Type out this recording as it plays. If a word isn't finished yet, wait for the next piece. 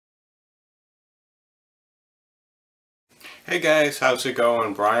Hey guys, how's it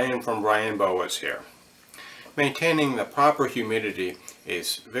going? Brian from Brian Boas here. Maintaining the proper humidity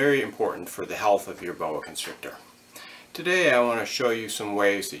is very important for the health of your boa constrictor. Today I want to show you some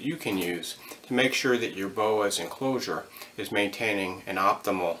ways that you can use to make sure that your boa's enclosure is maintaining an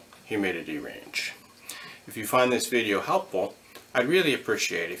optimal humidity range. If you find this video helpful, I'd really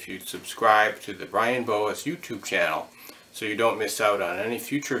appreciate if you'd subscribe to the Brian Boas YouTube channel so you don't miss out on any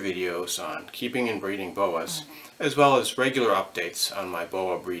future videos on keeping and breeding boas, as well as regular updates on my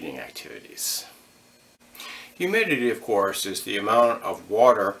boa breeding activities. Humidity, of course, is the amount of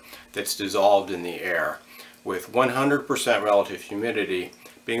water that's dissolved in the air, with 100% relative humidity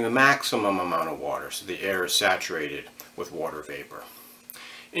being the maximum amount of water, so the air is saturated with water vapor.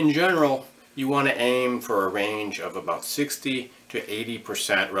 In general, you want to aim for a range of about 60 to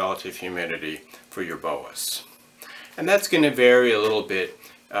 80% relative humidity for your boas. And that's going to vary a little bit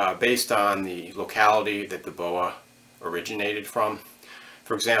based on the locality that the boa originated from.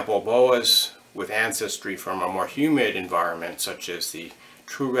 For example, boas with ancestry from a more humid environment, such as the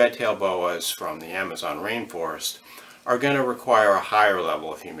true red-tailed boas from the Amazon rainforest, are going to require a higher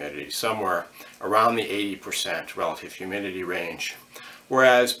level of humidity, somewhere around the 80% relative humidity range.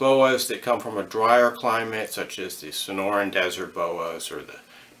 Whereas boas that come from a drier climate, such as the Sonoran desert boas or the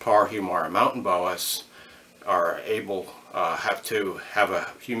Tarahumara mountain boas, are able to have a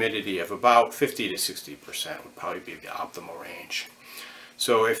humidity of about 50 to 60% would probably be the optimal range.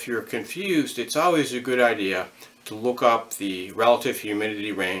 So if you're confused, it's always a good idea to look up the relative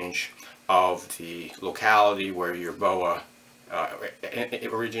humidity range of the locality where your boa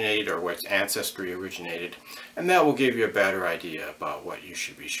originated or where its ancestry originated, and that will give you a better idea about what you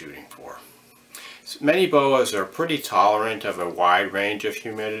should be shooting for. So many boas are pretty tolerant of a wide range of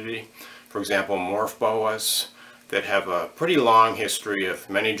humidity. For example, morph boas that have a pretty long history of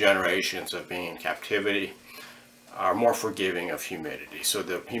many generations of being in captivity are more forgiving of humidity. So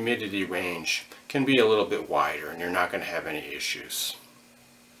the humidity range can be a little bit wider and you're not going to have any issues.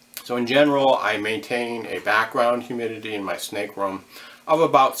 So in general, I maintain a background humidity in my snake room of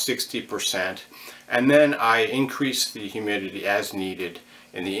about 60%, and then I increase the humidity as needed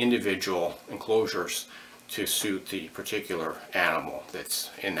in the individual enclosures to suit the particular animal that's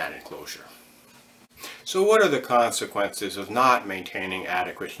in that enclosure. So what are the consequences of not maintaining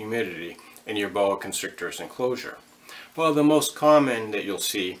adequate humidity in your boa constrictor's enclosure? Well, the most common that you'll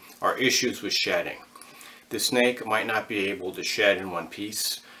see are issues with shedding. The snake might not be able to shed in one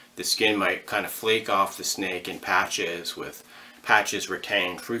piece. The skin might kind of flake off the snake in patches, with patches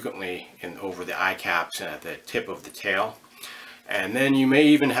retained frequently over the eye caps and at the tip of the tail. And then you may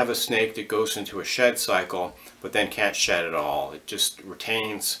even have a snake that goes into a shed cycle but then can't shed at all. It just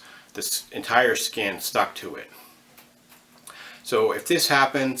retains this entire skin stuck to it. So if this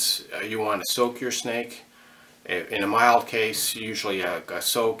happens, you want to soak your snake. In a mild case, usually a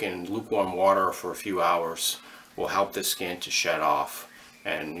soak in lukewarm water for a few hours will help the skin to shed off,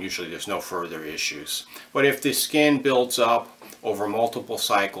 and usually there's no further issues. But if the skin builds up over multiple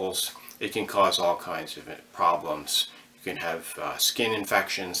cycles, it can cause all kinds of problems. You can have skin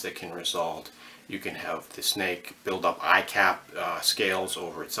infections that can result. You can have the snake build up eye cap scales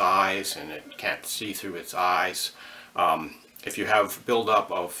over its eyes and it can't see through its eyes. If you have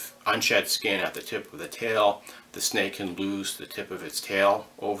buildup of unshed skin at the tip of the tail, the snake can lose the tip of its tail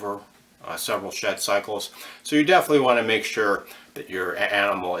over several shed cycles. So you definitely want to make sure that your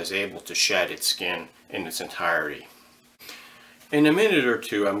animal is able to shed its skin in its entirety. In a minute or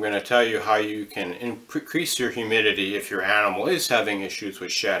two, I'm going to tell you how you can increase your humidity if your animal is having issues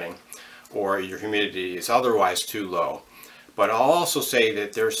with shedding or your humidity is otherwise too low. But I'll also say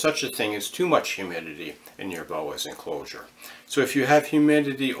that there's such a thing as too much humidity in your boa's enclosure. So if you have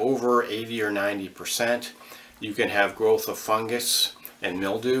humidity over 80 or 90%, you can have growth of fungus and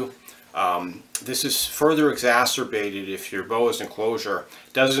mildew. This is further exacerbated if your boa's enclosure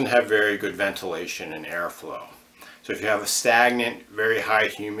doesn't have very good ventilation and airflow. So if you have a stagnant, very high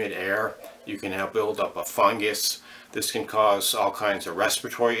humid air, you can have buildup of fungus. This can cause all kinds of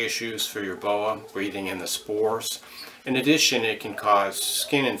respiratory issues for your boa, breathing in the spores. In addition, it can cause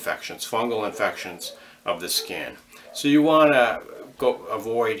skin infections, fungal infections of the skin. So you want to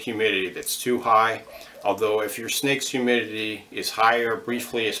avoid humidity that's too high. Although if your snake's humidity is higher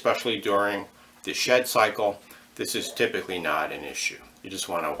briefly, especially during the shed cycle, this is typically not an issue. You just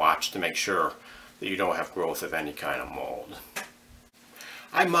want to watch to make sure that you don't have growth of any kind of mold.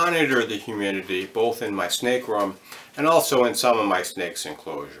 I monitor the humidity both in my snake room and also in some of my snake's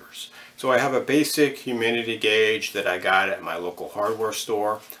enclosures. So I have a basic humidity gauge that I got at my local hardware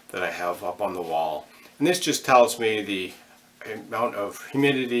store that I have up on the wall. And this just tells me the amount of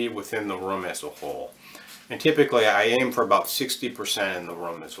humidity within the room as a whole. And typically I aim for about 60% in the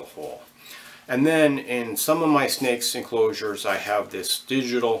room as a whole. And then in some of my snakes enclosures I have this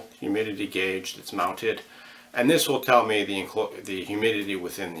digital humidity gauge that's mounted, and this will tell me the humidity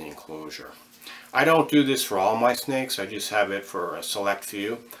within the enclosure. I don't do this for all my snakes, I just have it for a select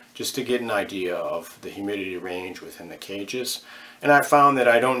few, just to get an idea of the humidity range within the cages. And I found that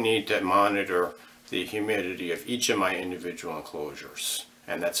I don't need to monitor the humidity of each of my individual enclosures,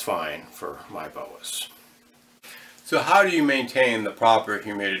 and that's fine for my boas. So how do you maintain the proper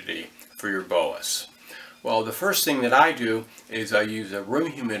humidity for your boas? Well, the first thing that I do is I use a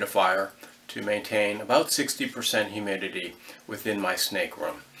room humidifier to maintain about 60% humidity within my snake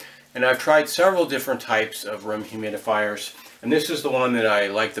room. And I've tried several different types of room humidifiers, and this is the one that I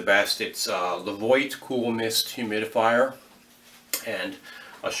like the best. It's Levoit Cool Mist Humidifier, and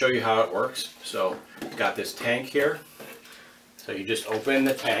I'll show you how it works. So I've got this tank here, so you just open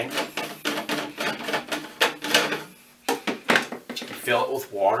the tank, fill it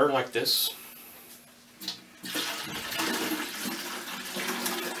with water like this.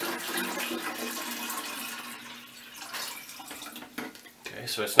 Okay,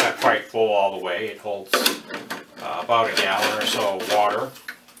 so it's not quite full all the way. It holds about a gallon or so of water.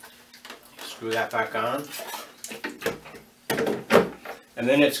 Screw that back on. And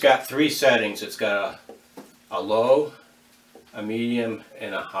then it's got three settings. It's got a low, a medium,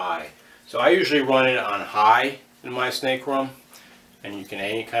 and a high. So I usually run it on high in my snake room, and you can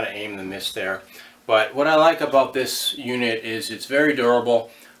kind of aim the mist there. But what I like about this unit is it's very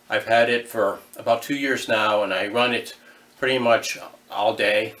durable. I've had it for about 2 years now, and I run it pretty much all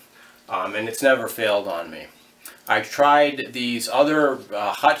day, and it's never failed on me. I tried these other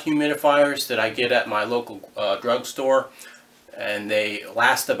hot humidifiers that I get at my local drugstore, and they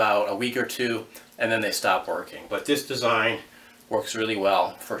last about a week or two, and then they stop working. But this design works really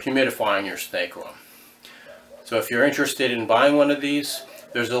well for humidifying your snake room. So if you're interested in buying one of these,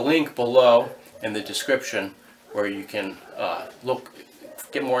 there's a link below in the description where you can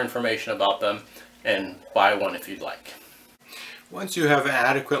get more information about them and buy one if you'd like. Once you have an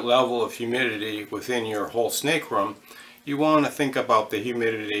adequate level of humidity within your whole snake room, you want to think about the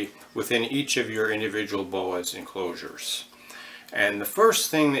humidity within each of your individual boas enclosures. And the first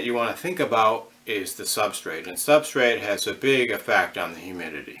thing that you want to think about is the substrate, and substrate has a big effect on the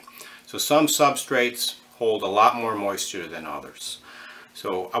humidity. So some substrates hold a lot more moisture than others.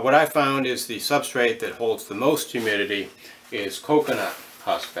 So what I found is the substrate that holds the most humidity is coconut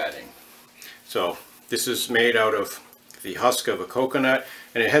husk bedding. So this is made out of the husk of a coconut,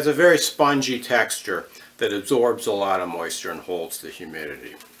 and it has a very spongy texture that absorbs a lot of moisture and holds the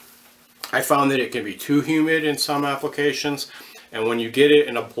humidity. I found that it can be too humid in some applications, and when you get it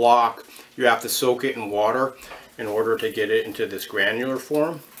in a block, you have to soak it in water in order to get it into this granular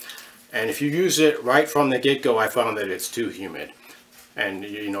form. And if you use it right from the get-go, I found that it's too humid, and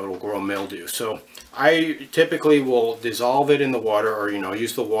it'll grow mildew. So I typically will dissolve it in the water, or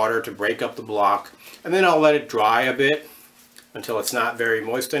use the water to break up the block, and then I'll let it dry a bit until it's not very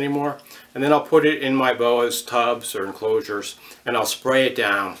moist anymore, and then I'll put it in my boas tubs or enclosures, and I'll spray it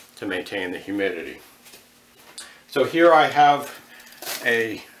down to maintain the humidity. So here I have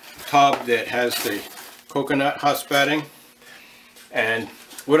a tub that has the coconut husk bedding, and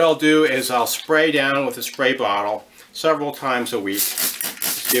what I'll do is I'll spray down with a spray bottle several times a week.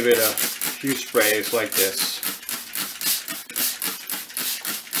 Just give it a few sprays like this.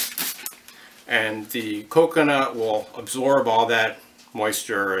 And the coconut will absorb all that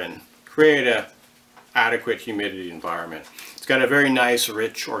moisture and create an adequate humidity environment. It's got a very nice,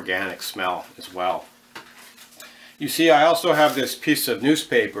 rich, organic smell as well. You see, I also have this piece of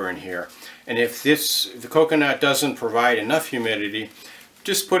newspaper in here, and if the coconut doesn't provide enough humidity,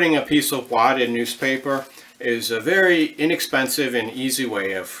 just putting a piece of wadded newspaper is a very inexpensive and easy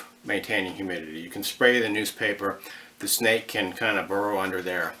way of maintaining humidity. You can spray the newspaper, the snake can kind of burrow under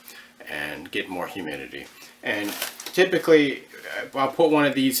there and get more humidity. And typically I'll put one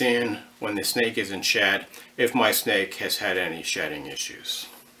of these in when the snake is in shed, if my snake has had any shedding issues.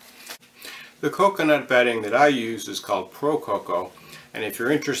 The coconut bedding that I use is called Pro Coco, and if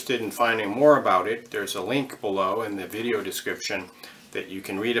you're interested in finding more about it, there's a link below in the video description that you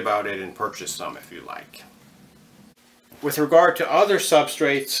can read about it and purchase some if you like. With regard to other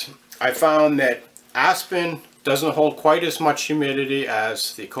substrates, I found that aspen doesn't hold quite as much humidity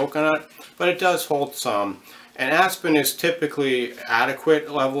as the coconut, but it does hold some. And aspen is typically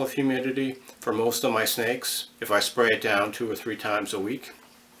adequate level of humidity for most of my snakes if I spray it down 2 or 3 times a week.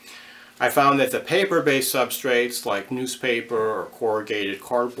 I found that the paper-based substrates like newspaper or corrugated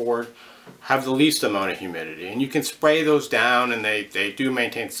cardboard have the least amount of humidity, and you can spray those down and they do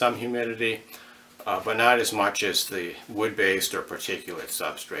maintain some humidity, but not as much as the wood-based or particulate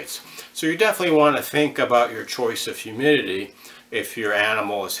substrates. So you definitely want to think about your choice of humidity if your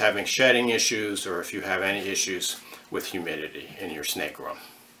animal is having shedding issues or if you have any issues with humidity in your snake room.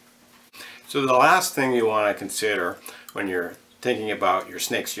 So the last thing you want to consider when you're thinking about your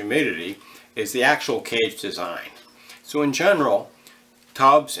snake's humidity is the actual cage design. So in general,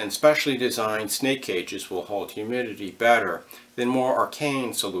 tubs and specially designed snake cages will hold humidity better than more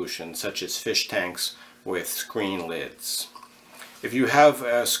arcane solutions such as fish tanks with screen lids. If you have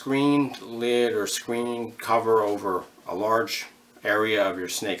a screened lid or screen cover over a large area of your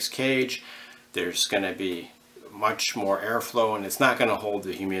snake's cage, there's going to be much more airflow and it's not going to hold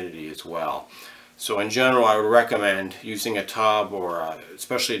the humidity as well. So in general, I would recommend using a tub or a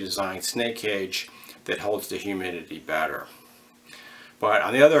specially designed snake cage that holds the humidity better. But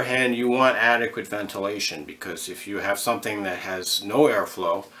on the other hand, you want adequate ventilation, because if you have something that has no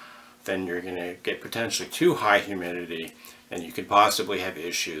airflow, then you're going to get potentially too high humidity and you could possibly have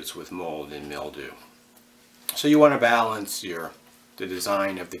issues with mold and mildew. So you want to balance the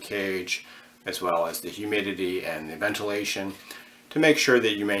design of the cage as well as the humidity and the ventilation to make sure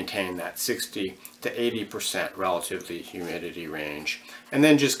that you maintain that 60 to 80% relatively humidity range. And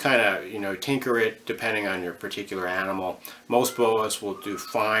then just kind of, tinker it depending on your particular animal. Most boas will do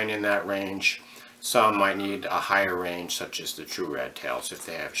fine in that range. Some might need a higher range, such as the true red tails if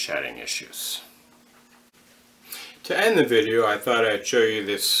they have shedding issues. To end the video, I thought I'd show you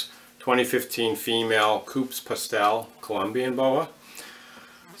this 2015 female Coups Pastel Colombian boa.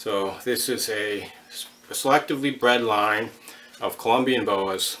 So this is a selectively bred line of Colombian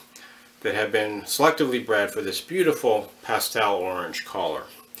boas that have been selectively bred for this beautiful pastel orange color.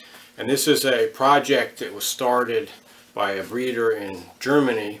 And this is a project that was started by a breeder in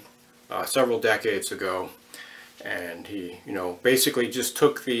Germany several decades ago. And he, basically just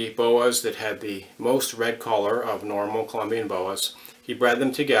took the boas that had the most red color of normal Colombian boas. He bred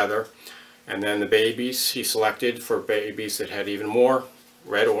them together, and then the babies he selected for babies that had even more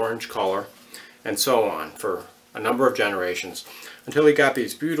red-orange color, and so on for a number of generations until he got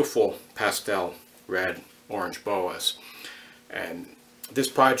these beautiful pastel red-orange boas. And this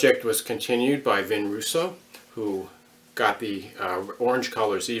project was continued by Vin Russo, who got the orange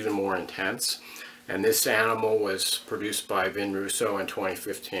colors even more intense. And this animal was produced by Vin Russo in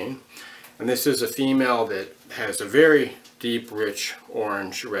 2015. And this is a female that has a very deep, rich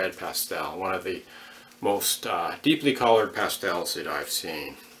orange-red pastel, one of the most deeply colored pastels that I've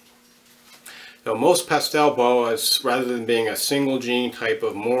seen. So most pastel boas, rather than being a single gene type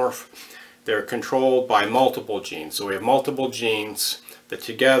of morph, they're controlled by multiple genes. So we have multiple genes that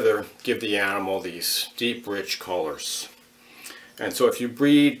together give the animal these deep, rich colors. And so if you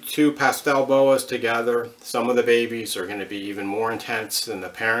breed two pastel boas together, some of the babies are going to be even more intense than the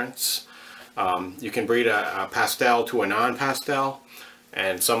parents. You can breed a pastel to a non-pastel,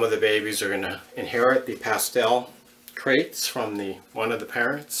 and some of the babies are going to inherit the pastel traits from one of the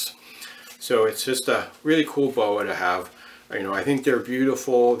parents. So it's just a really cool boa to have. I think they're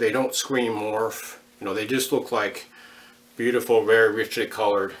beautiful. They don't scream morph. They just look like beautiful, very richly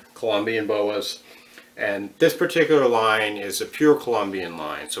colored Colombian boas. And this particular line is a pure Colombian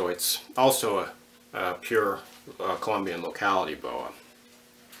line, so it's also a pure Colombian locality boa.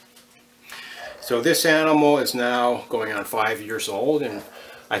 So this animal is now going on 5 years old, and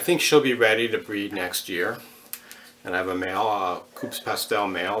I think she'll be ready to breed next year. And I have a male, a Coups Pastel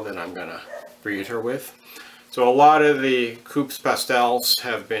male, that I'm going to breed her with. So a lot of the Coups Pastels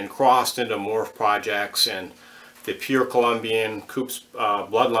have been crossed into morph projects, and the pure Colombian Coups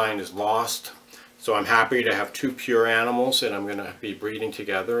bloodline is lost. So I'm happy to have two pure animals that I'm going to be breeding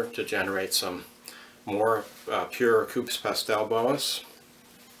together to generate some more pure Coups Pastel boas.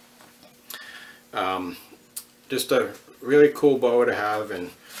 Just a really cool boa to have, and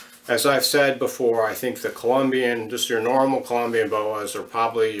as I've said before, I think the Colombian, just your normal Colombian boas are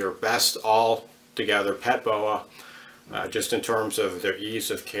probably your best all-together pet boa, just in terms of their ease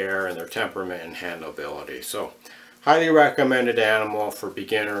of care and their temperament and handleability. So highly recommended animal for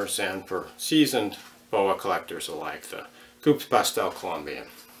beginners and for seasoned boa collectors alike, the Coups Pastel Colombian.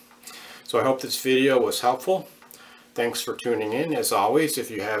 So I hope this video was helpful. Thanks for tuning in. As always, if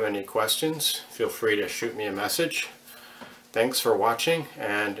you have any questions, feel free to shoot me a message. Thanks for watching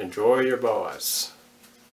and enjoy your boas.